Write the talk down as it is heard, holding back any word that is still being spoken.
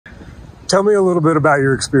Tell me a little bit about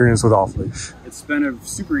your experience with Off Leash. It's been a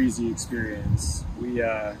super easy experience. We,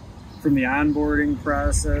 from the onboarding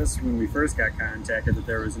process, when we first got contacted that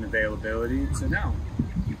there was an availability, to now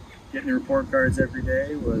getting the report cards every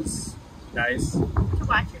day was nice. To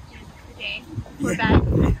watch your kids every day before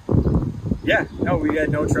bed. Yeah, no, we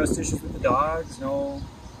had no trust issues with the dogs,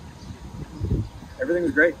 everything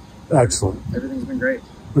was great. Excellent. Everything's been great.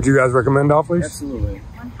 Would you guys recommend Off Leash? Absolutely.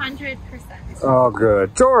 100%. Oh,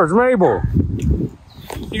 good. George, Mable,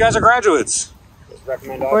 you guys are graduates.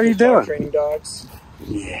 Recommend What are you doing? Training dogs.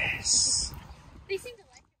 Yes. They seem to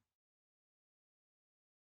like it.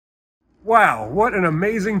 Wow, what an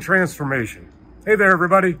amazing transformation. Hey there,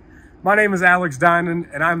 everybody. My name is Alex Dinan,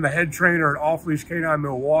 and I'm the head trainer at Off Leash K9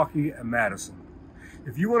 Milwaukee and Madison.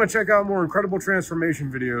 If you want to check out more incredible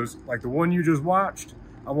transformation videos like the one you just watched,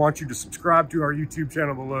 I want you to subscribe to our YouTube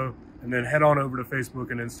channel below and then head on over to Facebook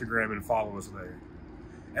and Instagram and follow us there.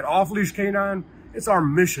 At Off Leash K9, it's our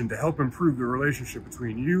mission to help improve the relationship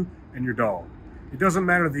between you and your dog. It doesn't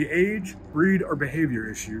matter the age, breed, or behavior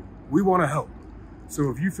issue, we want to help. So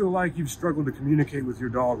if you feel like you've struggled to communicate with your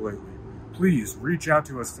dog lately, please reach out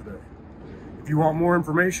to us today. If you want more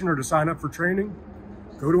information or to sign up for training,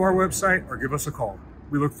 go to our website or give us a call.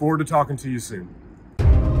 We look forward to talking to you soon.